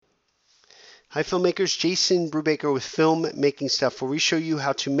Hi filmmakers, Jason Brubaker with Filmmaking Stuff, where we show you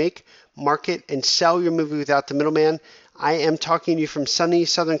how to make, market, and sell your movie without the middleman. I am talking to you from sunny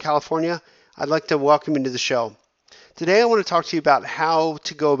Southern California. I'd like to welcome you to the show. Today I want to talk to you about how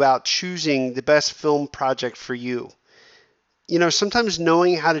to go about choosing the best film project for you. Sometimes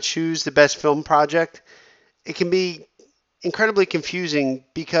knowing how to choose the best film project, it can be incredibly confusing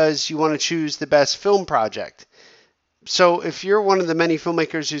because you want to choose the best film project. So if you're one of the many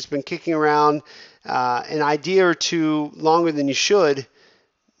filmmakers who's been kicking around an idea or two longer than you should,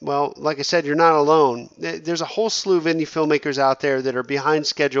 well, like I said, you're not alone. There's a whole slew of indie filmmakers out there that are behind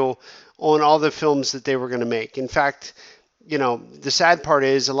schedule on all the films that they were going to make. In fact, the sad part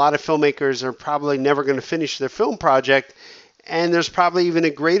is a lot of filmmakers are probably never going to finish their film project, and there's probably even a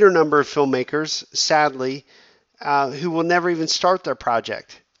greater number of filmmakers, sadly, who will never even start their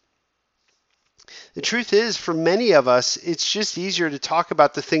project. The truth is, for many of us, it's just easier to talk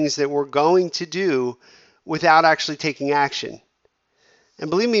about the things that we're going to do without actually taking action. And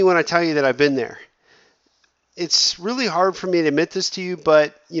believe me when I tell you that I've been there. It's really hard for me to admit this to you,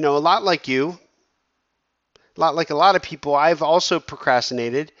 but a lot like you, a lot like a lot of people, I've also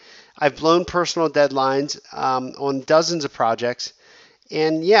procrastinated. I've blown personal deadlines on dozens of projects.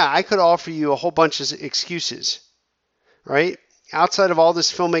 And yeah, I could offer you a whole bunch of excuses, right? Outside of all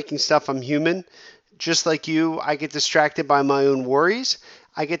this filmmaking stuff, I'm human. Just like you, I get distracted by my own worries.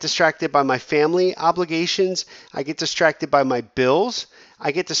 I get distracted by my family obligations. I get distracted by my bills.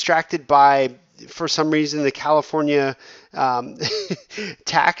 I get distracted by, for some reason, the California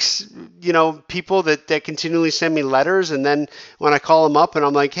tax, people that continually send me letters. And then when I call them up and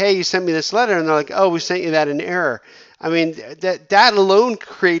I'm like, hey, you sent me this letter. And they're like, oh, we sent you that in error. I mean, that alone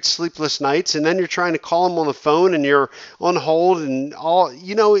creates sleepless nights, and then you're trying to call them on the phone, and you're on hold, and all.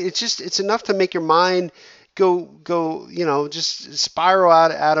 It's enough to make your mind go, just spiral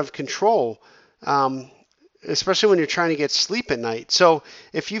out of control, especially when you're trying to get sleep at night. So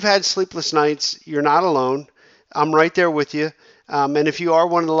if you've had sleepless nights, you're not alone. I'm right there with you. And if you are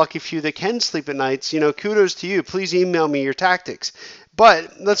one of the lucky few that can sleep at nights, kudos to you. Please email me your tactics.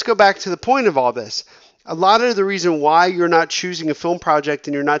 But let's go back to the point of all this. A lot of the reason why you're not choosing a film project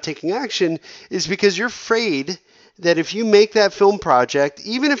and you're not taking action is because you're afraid that if you make that film project,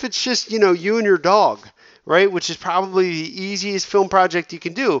 even if it's just, you and your dog, right, which is probably the easiest film project you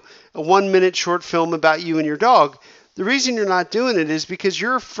can do, a 1-minute short film about you and your dog, the reason you're not doing it is because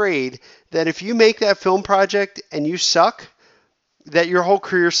you're afraid that if you make that film project and you suck, that your whole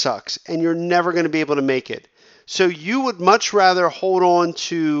career sucks and you're never going to be able to make it. So you would much rather hold on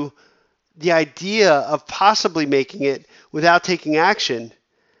to the idea of possibly making it without taking action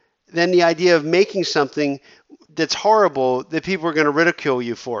than the idea of making something that's horrible that people are going to ridicule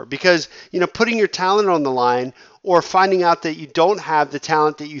you for. Because, putting your talent on the line or finding out that you don't have the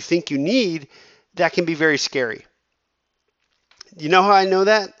talent that you think you need, that can be very scary. You know how I know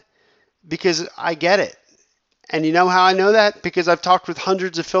that? Because I get it. And you know how I know that? Because I've talked with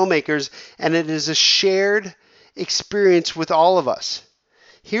hundreds of filmmakers, and it is a shared experience with all of us.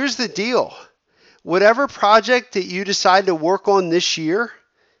 Here's the deal. Whatever project that you decide to work on this year,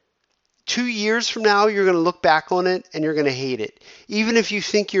 2 years from now, you're going to look back on it and you're going to hate it. Even if you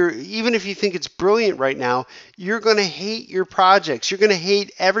think it's brilliant right now, you're going to hate your projects. You're going to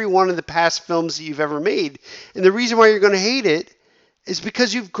hate every one of the past films that you've ever made. And the reason why you're going to hate it is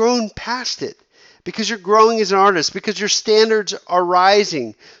because you've grown past it. Because you're growing as an artist, because your standards are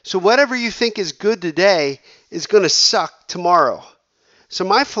rising. So whatever you think is good today is going to suck tomorrow. So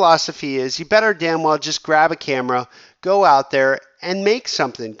my philosophy is you better damn well just grab a camera, go out there and make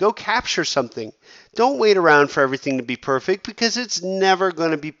something. Go capture something. Don't wait around for everything to be perfect because it's never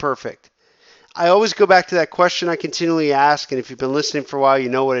going to be perfect. I always go back to that question I continually ask, and if you've been listening for a while, you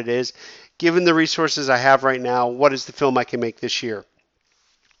know what it is. Given the resources I have right now, what is the film I can make this year?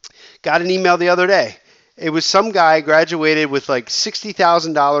 Got an email the other day. It was some guy graduated with like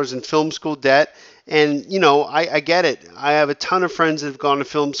 $60,000 in film school debt. And, I get it. I have a ton of friends that have gone to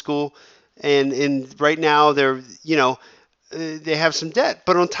film school, and right now they're, they have some debt.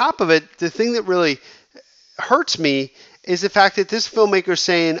 But on top of it, the thing that really hurts me is the fact that this filmmaker is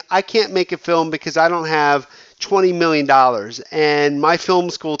saying, I can't make a film because I don't have $20 million. And my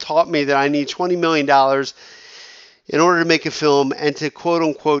film school taught me that I need $20 million in order to make a film and to quote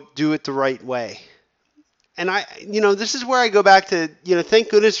unquote do it the right way. And this is where I go back to, thank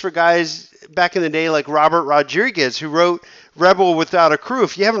goodness for guys back in the day like Robert Rodriguez, who wrote Rebel Without a Crew.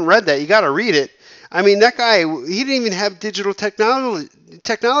 If you haven't read that, you got to read it. I mean, that guy, he didn't even have digital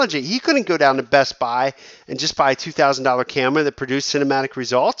technology. He couldn't go down to Best Buy and just buy a $2,000 camera that produced cinematic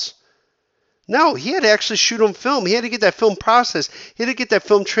results. No, he had to actually shoot on film. He had to get that film processed. He had to get that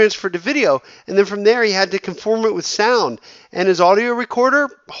film transferred to video. And then from there, he had to conform it with sound. And his audio recorder,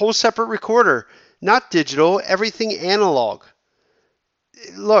 whole separate recorder, not digital, everything analog.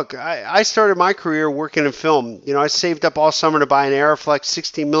 Look, I started my career working in film. I saved up all summer to buy an Aeroflex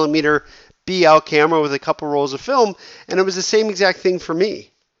 16 millimeter BL camera with a couple rolls of film, and it was the same exact thing for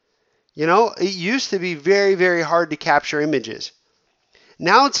me. It used to be very, very hard to capture images.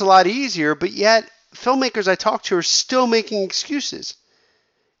 Now it's a lot easier, but yet filmmakers I talk to are still making excuses.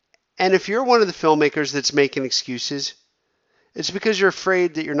 And if you're one of the filmmakers that's making excuses, it's because you're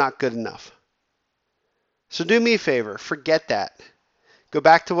afraid that you're not good enough. So do me a favor, forget that. Go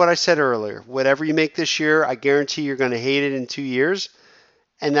back to what I said earlier. Whatever you make this year, I guarantee you're going to hate it in 2 years,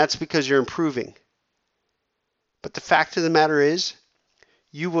 and that's because you're improving. But the fact of the matter is,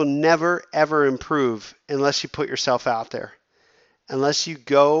 you will never, ever improve unless you put yourself out there, unless you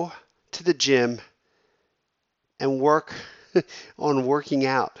go to the gym and work on working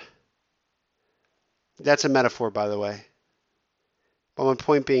out. That's a metaphor, by the way. But my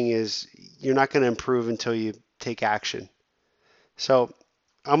point being is, you're not going to improve until you take action. So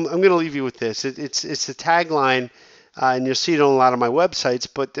I'm going to leave you with this. It's the tagline, and you'll see it on a lot of my websites,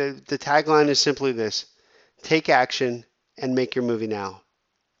 but the tagline is simply this: take action and make your movie now.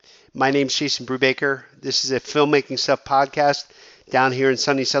 My name's Jason Brubaker. This is a Filmmaking Stuff podcast down here in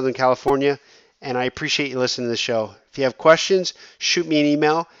sunny Southern California, and I appreciate you listening to the show. If you have questions, shoot me an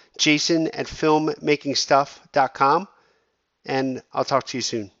email, jason@filmmakingstuff.com, and I'll talk to you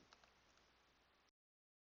soon.